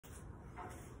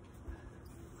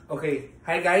Okay,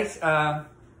 hi guys. I'm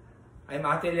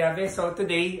Ate Liave. So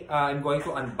today, I'm going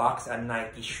to unbox a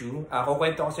Nike shoe.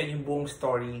 Kukwento ko sa inyo yung buong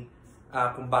story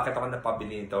kung bakit ako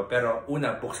napabili nito. Pero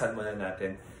una, buksan muna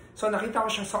natin. So nakita ko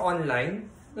siya sa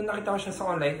online. Nung nakita ko siya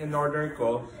sa online, in-order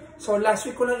ko. So last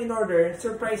week ko lang in-order.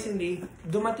 Surprisingly,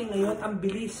 dumating ngayon. Ang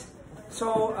bilis.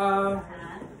 So,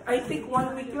 I think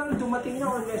 1 week lang dumating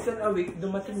na or less than a week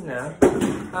dumating na.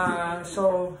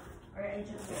 So,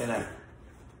 ito na.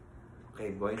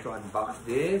 Okay, going to unbox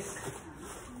this.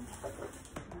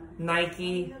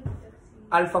 Nike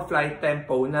Alpha Fly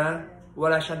Tempo na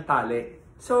wala siyang tali.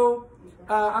 So,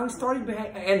 ang story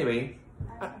behind, anyway,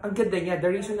 ang ganda niya. The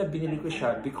reason na binili ko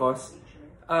siya because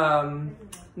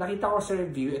nakita ko sa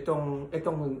review itong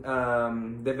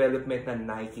development ng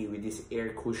Nike with this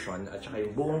air cushion at saka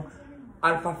yung buong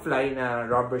Alpha Fly na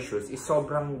rubber shoes is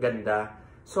sobrang ganda.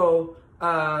 So,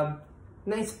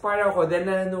 na-inspire ako, then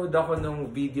nanonood ako nung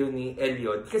video ni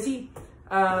Elliot. Kasi,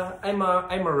 I'm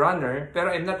a runner, pero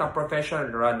I'm not a professional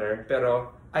runner. Pero,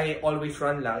 I always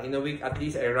run lang. In a week, at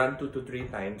least, I run 2 to 3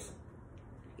 times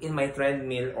in my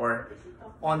treadmill or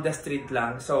on the street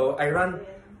lang. So, I run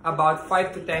about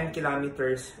 5 to 10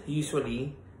 kilometers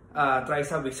usually, twice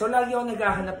a week. So, lagi ako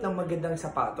naghahanap ng magandang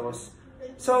sapatos.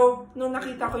 So, nung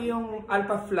nakita ko yung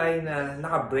Alpha Fly na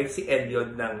naka-break si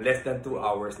Elliot ng less than 2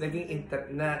 hours,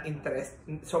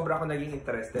 sobra ako naging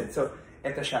interested. So,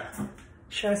 eto siya.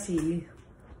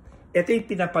 Ito yung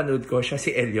pinapanood ko, siya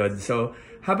si Elliot. So,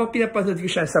 habang pinapanood ko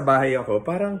siya sa bahay ako,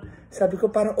 sabi ko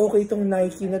parang okay itong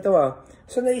Nike na to ah.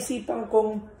 So, naisipan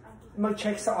kong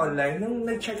mag-check sa online. Nung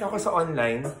nag-check ako sa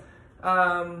online,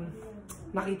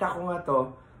 nakita ko nga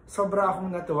to, sobra akong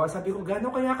natuwa. Sabi ko,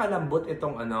 gano'n kaya kalambot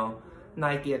itong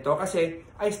Nike ito? Kasi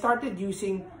I started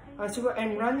using, siguro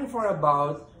I'm running for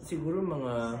about, siguro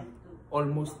mga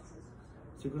almost,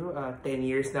 siguro 10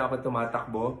 years na ako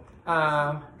tumatakbo.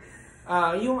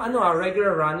 Yung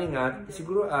regular running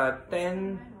siguro 10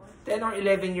 or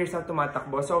 11 years na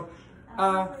tumatakbo. So,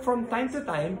 from time to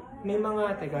time, may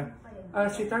mga,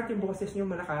 sweetheart, yung boses nyo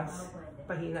malakas,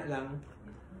 pahina lang.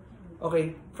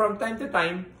 Okay, from time to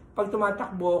time, pag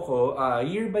tumatakbo ko,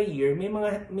 year by year, may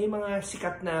mga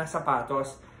sikat na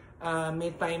sapatos.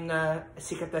 May time na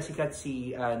sikat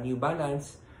si New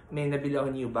Balance. May nabili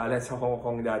ako New Balance sa Hong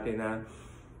Kong dati na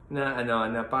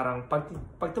parang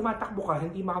pag tumatakbo ka,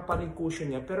 hindi makaparin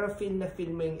cushion niya, pero feel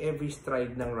mo yung every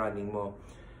stride ng running mo.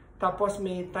 Tapos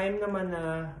may time naman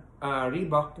na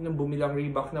Reebok, nung bumili ang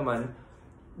Reebok naman,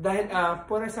 dahil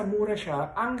para sa mura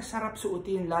siya, ang sarap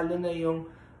suotin, lalo na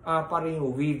yung parang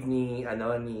yung weave ni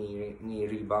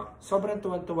Reebok. Sobrang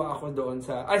tuwan-tuwa ako doon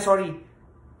sa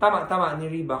tama ni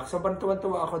Reebok. Sobrang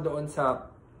tuwan-tuwa ako doon sa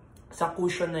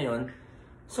cushion na yon.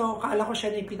 So kala ko siya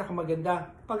na yung pinakamaganda.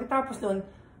 Pagkatapos noon,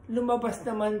 lumabas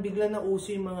naman bigla na uso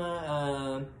yung mga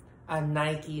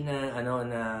Nike na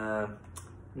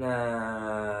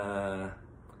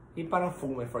yung parang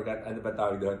foam, I forgot ano ba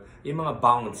tawag doon. Yung mga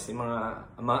bounce, yung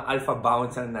mga alpha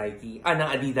bounce ng Nike, ng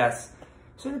Adidas.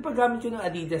 So, napagamit ko ng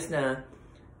Adidas na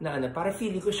para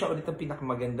feeling ko siya ulit ang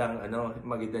pinakamagandang,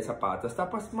 magandang sapatos.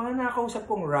 Tapos, mga nakausap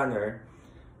kong runner,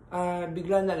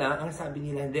 bigla na lang, ang sabi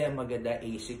nila, hindi, ang maganda,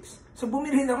 Asics. So,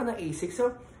 bumili na ako ng Asics.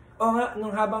 So,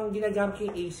 nung habang ginagamit ko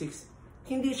yung Asics,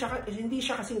 hindi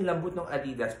siya kasing lambot ng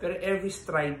Adidas, pero every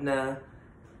stride na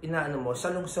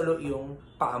salong-salo yung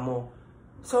paa mo.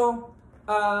 So,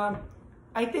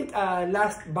 I think,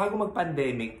 bago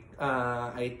mag-pandemic,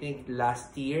 I think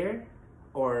last year,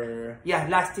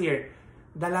 last year,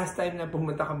 the last time na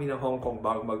pumunta kami ng Hong Kong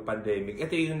bago mag-pandemic.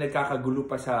 Ito yung nagkakagulo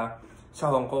pa sa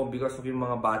Hong Kong because of yung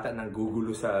mga bata nang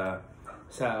gugulo sa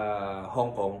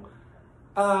Hong Kong.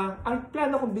 Ang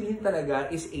plano kong bilhin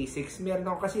talaga is Asics. Meron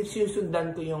ako kasi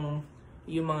sinusundan ko yung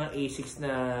mga Asics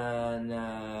na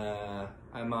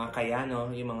mga Kayano,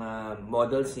 yung mga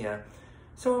models niya.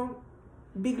 So,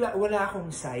 bigla wala akong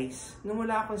size. Nung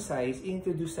wala akong size,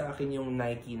 introduce sa akin yung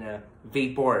Nike na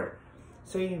Vapor.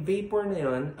 So, yung Vapor na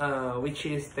yun, which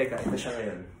is, ito siya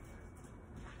ngayon.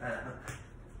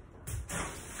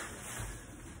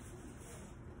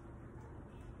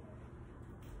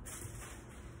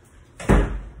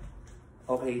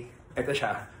 Okay, ito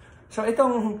siya. So,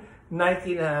 itong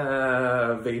Nike na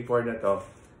Vapor na to,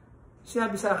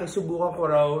 sinabi sa akin, subukan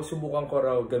ko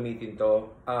raw gamitin to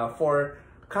for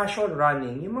casual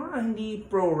running. Yung mga hindi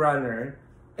pro runner,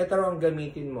 ito raw ang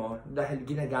gamitin mo dahil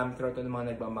ginagamit raw ito ng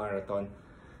mga nagmamarathon.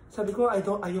 Sabi ko,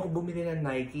 ayoko bumili ng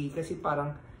Nike kasi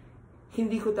parang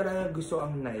hindi ko talaga gusto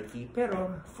ang Nike.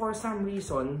 Pero for some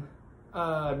reason,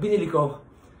 binili ko.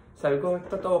 Sabi ko,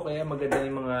 totoo kaya maganda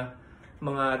yung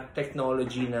mga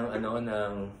technology ng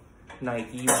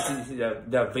Nike, which is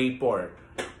the Vapor.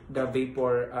 the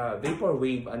vapor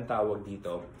wave ang tawag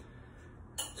dito.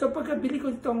 So pagkabili ko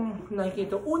itong Nike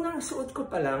ito, unang suot ko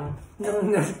pa lang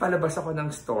nung palabas ako ng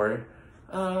store,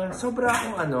 sobra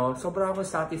akong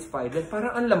satisfied. Like,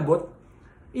 parang ang lambot.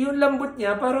 Yung lambot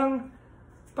niya parang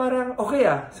okay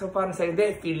So parang sa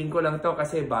hindi, feeling ko lang to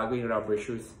kasi bago yung rubber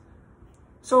shoes.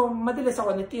 So madalas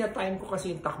ako, tina-time ko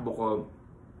kasi yung takbo ko.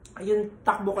 Yung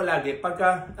takbo ko lagi,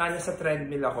 pagka nasa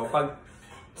treadmill ako, pag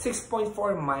 6.4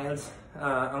 miles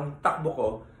ang takbo ko,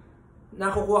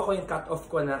 nakukuha ko yung cut-off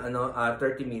ko na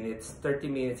 30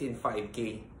 minutes in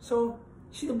 5K. So,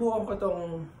 sinubukan ko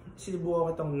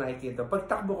tong Nike ito. Pag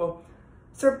takbo ko,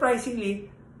 surprisingly,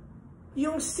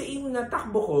 yung same na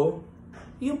takbo ko,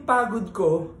 yung pagod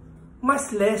ko,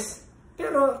 mas less.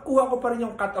 Pero kuha ko pa rin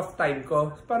yung cut-off time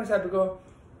ko. Parang sabi ko,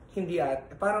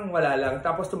 parang wala lang.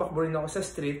 Tapos tumakbo rin ako sa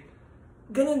street.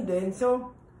 Ganun din.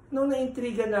 So, nung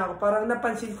na-intriga na ako, parang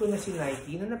napansin ko na si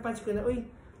Nike. Napansin ko na, uy,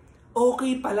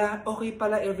 okay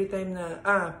pala every time na,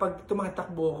 pag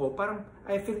tumatakbo ako, parang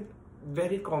I feel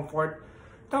very comfort.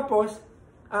 Tapos,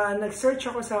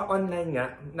 nag-search ako sa online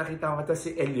nga, nakita ko ito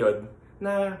si Eliod,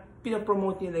 na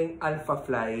pinapromote nila yung Alpha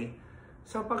Fly.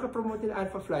 So, pagka-promote nila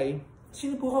Alpha Fly,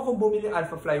 sinubukan ko bumili ng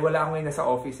Alpha Fly, wala ako ngayon nasa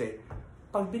office eh.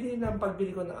 Pagbili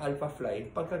ko ng Alpha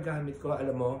Fly, pagkagamit ko,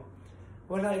 alam mo,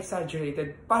 wala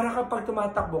exaggerated. Para kapag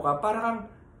tumatakbo ka, parang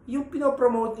yung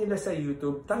pinopromote nila sa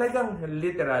YouTube, talagang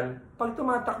literal, pag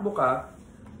tumatakbo ka,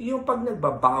 yung pag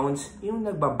nagbabounce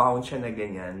siya na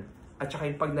ganyan, at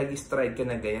saka yung pag nag-stride ka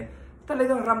na ganyan,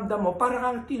 talagang ramdam mo, parang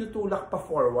kang tinutulak pa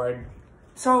forward.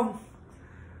 So,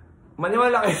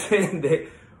 maniwala kayo sa hindi,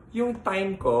 yung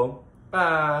time ko,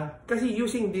 kasi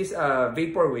using this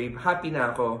Vaporwave, happy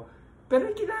na ako. Pero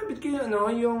ginamit ko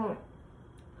yung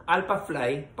Alpha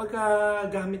Fly, pagka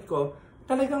gamit ko,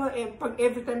 talagang pag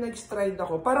every time nag-stride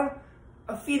ako, parang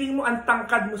feeling mo ang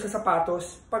tangkad mo sa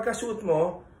sapatos. Pagka-suot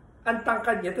mo, ang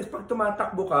tangkad niya. Tapos pag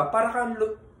tumatakbo ka, parang kang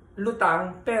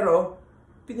lutang, pero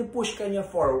pinupush ka niya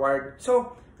forward.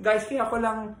 So, guys, kaya ako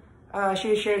lang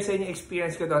share sa inyo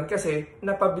experience ko doon kasi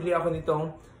napabili ako nitong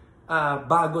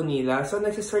bago nila. So,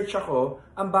 nagsisearch ako,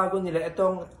 ang bago nila,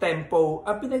 itong Tempo.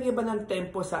 Ang pinag-iba ng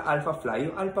Tempo sa Alpha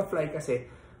Fly, yung Alpha Fly kasi,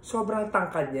 sobrang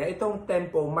tangkad niya. Itong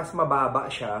Tempo, mas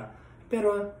mababa siya.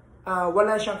 Pero,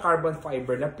 wala siyang carbon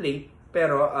fiber na plate.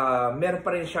 Pero, meron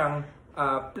pa rin siyang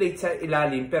plate sa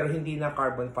ilalim, pero hindi na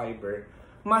carbon fiber.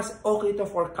 Mas okay to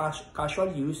for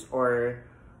casual use or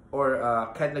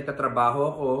kahit nagtatrabaho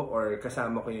ako or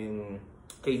kasama ko yung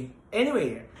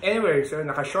anywhere, so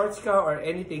naka-shorts ka or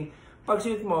anything, pag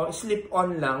suot mo,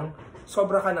 slip-on lang,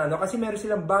 sobra ka na, kasi meron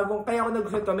silang bagong, kaya ako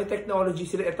nagustuhan ito, may technology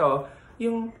sila ito,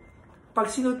 yung, pag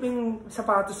sinuot mo yung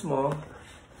sapatos mo,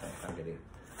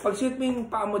 pag sinuot mo yung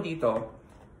paa mo dito,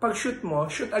 pag shoot mo,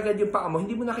 shoot agad yung paa mo,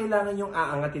 hindi mo na kailangan yung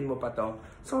aangatin mo pa to.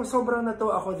 So, sobrang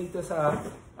natuwa ako dito sa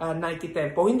Nike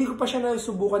Tempo. Hindi ko pa siya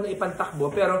nasubukan na ipantakbo,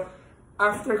 pero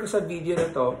after ko sa video na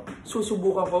to,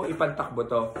 susubukan ko ipantakbo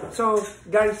to. So,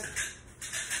 guys,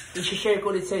 i-share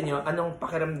ko ulit sa inyo anong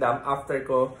pakiramdam after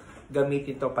ko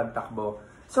gamitin to pantakbo.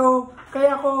 So,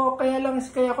 kaya ko lang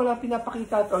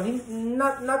pinapakita to,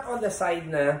 not on the side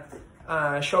na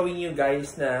showing you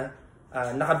guys na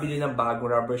nakabili ng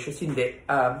bagong rubber shoes. Hindi.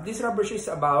 This rubber shoes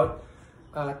is about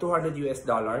 $200 US.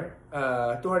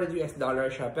 $200 US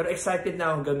siya. Pero excited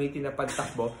na akong gamitin na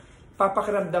pantakbo.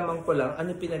 Papakiramdaman ko lang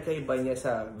ano pinagkaiba niya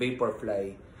sa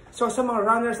Vaporfly. So sa mga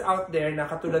runners out there na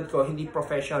katulad ko, hindi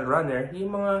professional runner,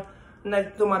 yung mga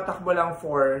nagtumatakbo lang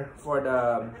for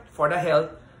the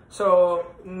health. So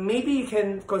maybe you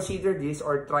can consider this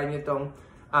or try nyo itong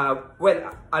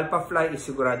Alpha Fly is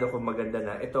sigurado ko maganda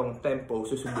na. Itong Tempo,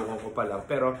 susubukan ko pa lang.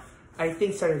 Pero I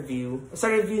think sa review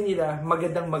nila,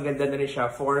 maganda na rin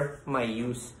siya for my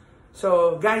use.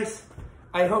 So guys,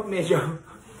 I hope medyo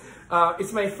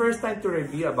it's my first time to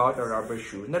review about a rubber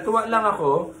shoe. Natuwa lang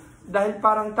ako dahil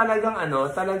parang talagang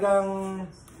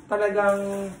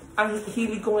ang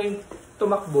hilig ko ngayon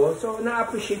tumakbo. So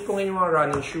na-appreciate ko ngayon yung mga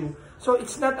running shoe. So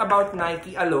it's not about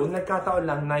Nike alone. Nagkataon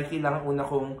lang Nike lang ang una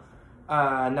kong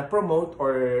na-promote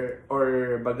or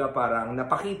baga parang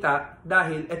napakita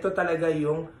dahil ito talaga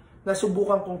yung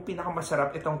nasubukan kong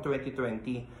pinakamasarap itong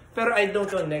 2020. Pero I don't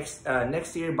know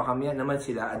next year baka may naman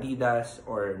sila Adidas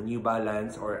or New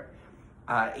Balance or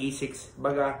Asics.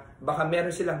 Baka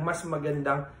meron silang mas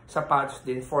magandang sapatos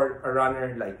din for a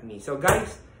runner like me. So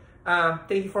guys,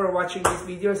 thank you for watching this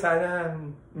video. Sana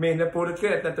may napulot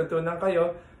kayo at natutunan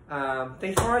kayo.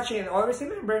 Thanks for watching and always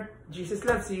remember, Jesus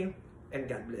loves you and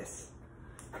God bless.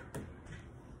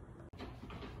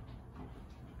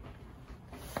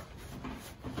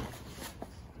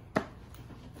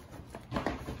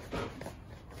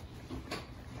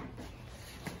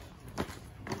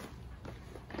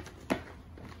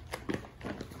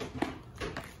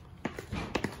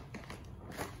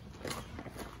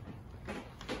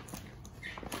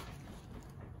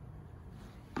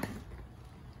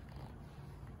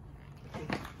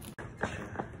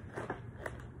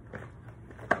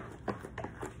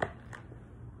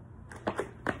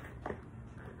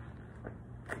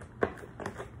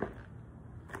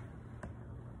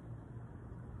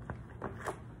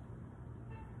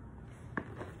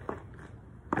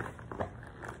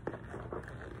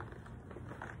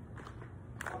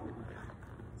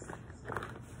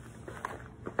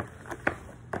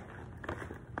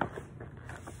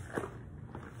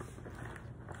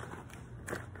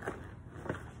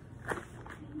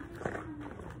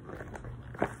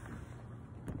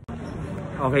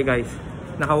 Okay guys,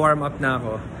 naka-warm up na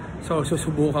ako. So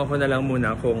susubukan ko na lang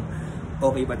muna kung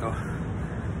okay ba to.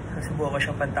 Susubukan ko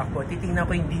siyang pantakbo. Titingnan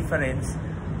ko yung difference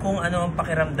kung ano ang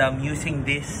pakiramdam using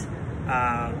this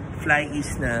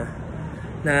FlyEase na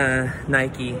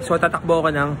Nike. So tatakbo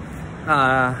ko ng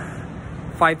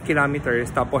 5 kilometers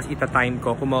tapos ita-time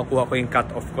ko. Kumukuha ko yung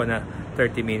cut-off ko na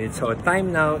 30 minutes. So time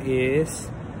now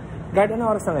is... Guard,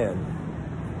 ano oras na ngayon?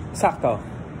 Sakto.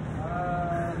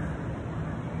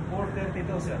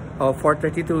 4:32 sir. Oh,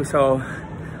 4:32. So,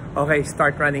 okay,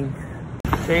 start running.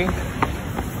 Okay.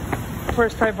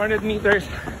 First 500 meters.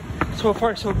 So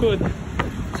far, so good.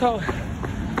 So,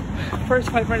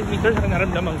 first 500 meters ang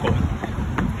naramdaman ko.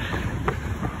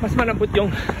 Mas malambot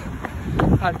yung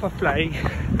Alpha Fly.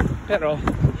 Pero,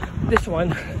 this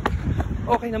one,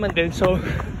 okay naman din. So,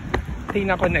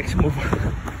 tingnan ko next move.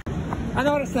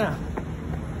 Ano oras na?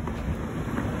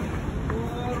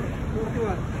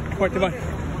 41.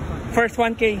 First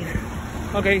 1K.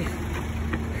 Okay.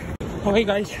 Okay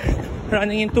guys.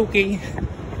 Running in 2K.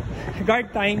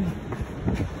 Guard time.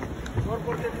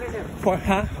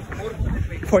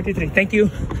 43. Thank you.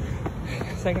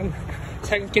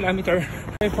 Second kilometer.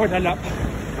 For the lap.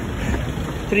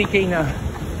 3K na.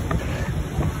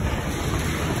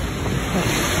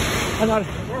 Ano?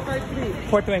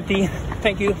 420.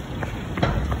 Thank you.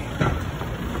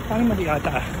 Parang mali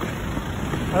ata.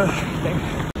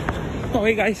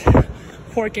 Okay guys,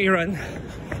 4K run.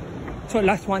 So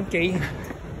last 1K.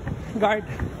 Guard.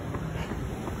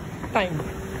 Time.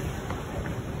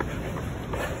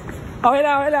 Okay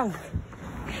lang.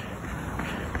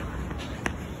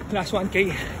 Last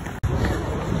 1K.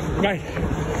 Guard.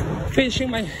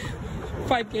 Finishing my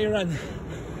 5K run.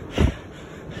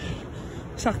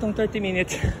 Saktong 30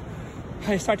 minutes.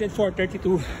 I started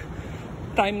 4:32.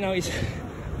 Time now is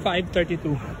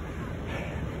 5:32.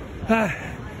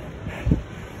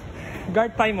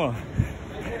 Guard time mo.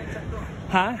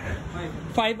 Ha?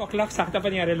 5 o'clock, sakta pa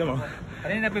niya relo mo.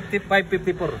 Kanina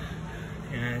 55:54.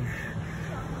 Yan.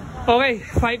 Okay,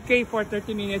 5K for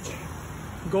 30 minutes.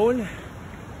 Goal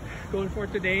for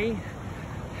today.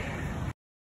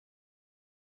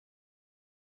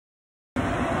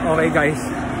 Okay guys,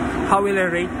 how will I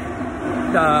rate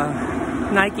the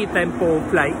Nike Tempo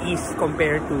FlyEase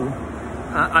compared to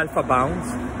Alpha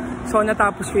Bounce? So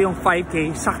natapos ko yung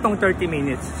 5K, saktong 30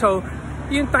 minutes. So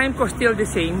yung time ko still the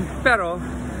same, pero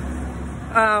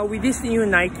with this new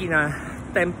Nike na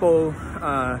Tempo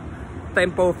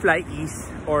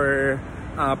FlyEase or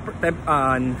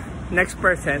Next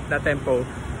Percent na Tempo,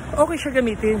 okay siya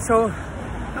gamitin. So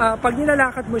pag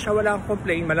nilalakad mo siya, wala kang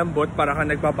complain, malambot, para kang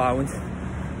nagbabounce.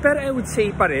 Pero I would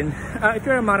say pa rin, if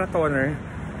you're a marathoner,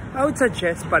 I would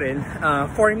suggest pa rin,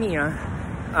 for me,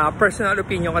 personal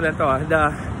opinion ko na to, the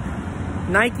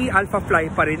Nike Alpha Fly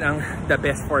pa rin ang the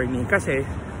best for me. Kasi,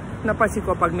 napansin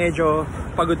ko pag medyo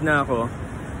pagod na ako,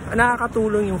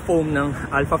 nakakatulong yung foam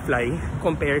ng Alpha Fly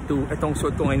compared to itong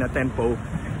suit ko ngayon na Tempo.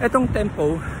 Itong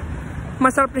Tempo,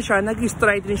 masarap rin siya,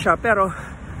 nag-stride rin siya, pero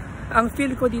ang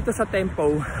feel ko dito sa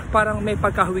Tempo, parang may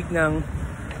pagkahawig ng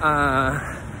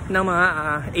mga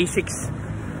Asics.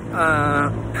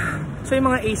 So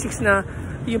yung mga Asics na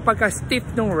yung pagka-stiff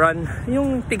ng run,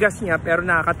 yung tigas niya pero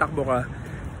nakakatakbo ka,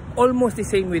 almost the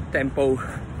same with Tempo.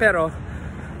 Pero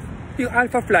yung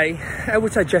Alpha Fly, I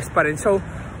would suggest pa rin. So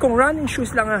kung running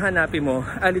shoes lang ang hanapin mo,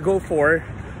 I'll go for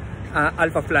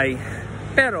Alpha Fly.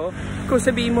 Pero kung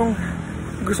sabihin mong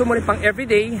gusto mo rin pang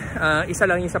everyday, isa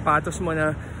lang yung sapatos mo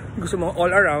na gusto mo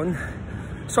all around,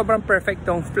 sobrang perfect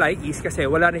tong FlyEase kasi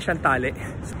wala rin siyang tali.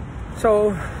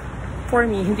 So for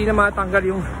me, hindi na matanggal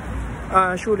yung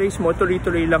shoelace mo,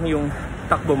 tuloy-tuloy lang yung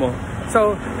takbo mo.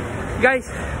 So guys,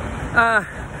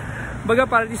 baga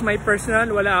para this my personal,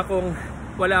 wala akong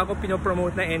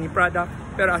pinopromote na any product,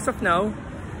 pero as of now,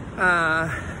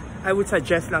 I would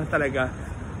suggest lang talaga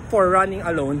for running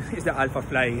alone is the Alpha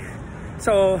Fly.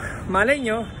 So malay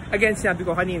nyo, again sinabi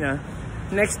ko kanina,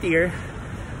 next year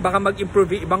baka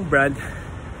mag-improve yung ibang brand,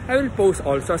 I will post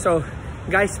also. So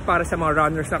guys, para sa mga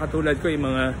runners na katulad ko, yung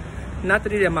mga not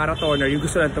really a marathoner, yung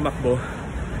gusto lang tumakbo,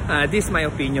 this is my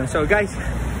opinion. So guys,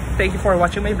 thank you for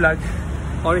watching my vlog.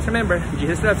 Always remember,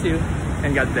 Jesus loves you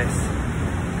and God bless.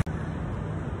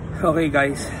 Okay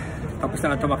guys, tapos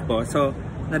na tumakbo. So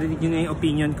narinig nyo na yung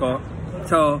opinion ko.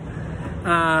 So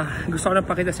gusto ko lang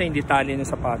pakita sa yung detalye ng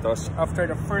sapatos. After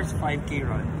the first 5K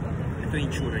run, ito yung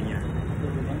tsura niya.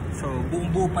 So buong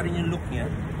buo pa rin yung look niya.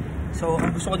 So ang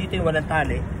gusto ko dito yung walang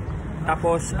tali.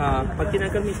 Tapos pag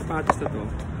tinanggal mo yung sapatos na to,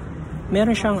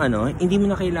 meron siyang hindi mo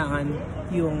na kailangan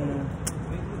yung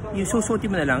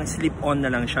susuotin mo na lang, slip on na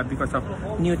lang siya because of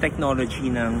new technology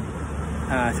ng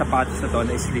sapatos na to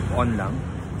na slip on lang.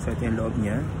 So ito yung loob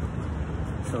niya.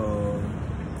 So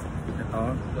ito,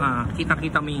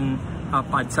 kita-kita mo yung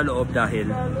pad sa loob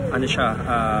dahil ano siya,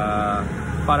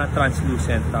 para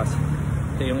translucent. Tapos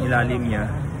ito yung ilalim niya.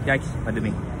 Guys,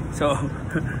 madumi. So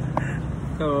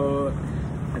so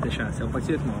ito siya. So pag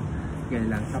suot mo,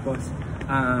 ganyan lang. Tapos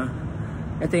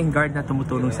ito yung guard na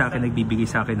tumutulong sa akin, nagbibigay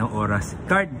sa akin ng oras.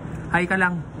 Guard, hi ka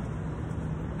lang.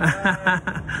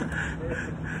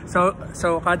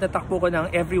 So kada takbo ko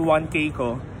ng every 1K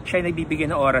ko, siya yung nagbibigay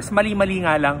ng oras. Mali-mali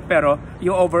nga lang, pero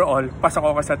yung overall,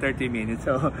 pasok ako sa 30 minutes.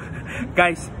 So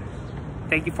guys,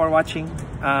 thank you for watching.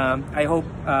 I hope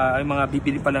yung mga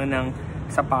bibili pa lang ng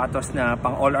sapatos na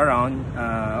pang all around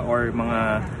or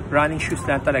mga running shoes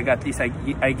na talaga, at least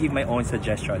I give my own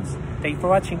suggestions. Thank you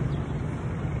for watching.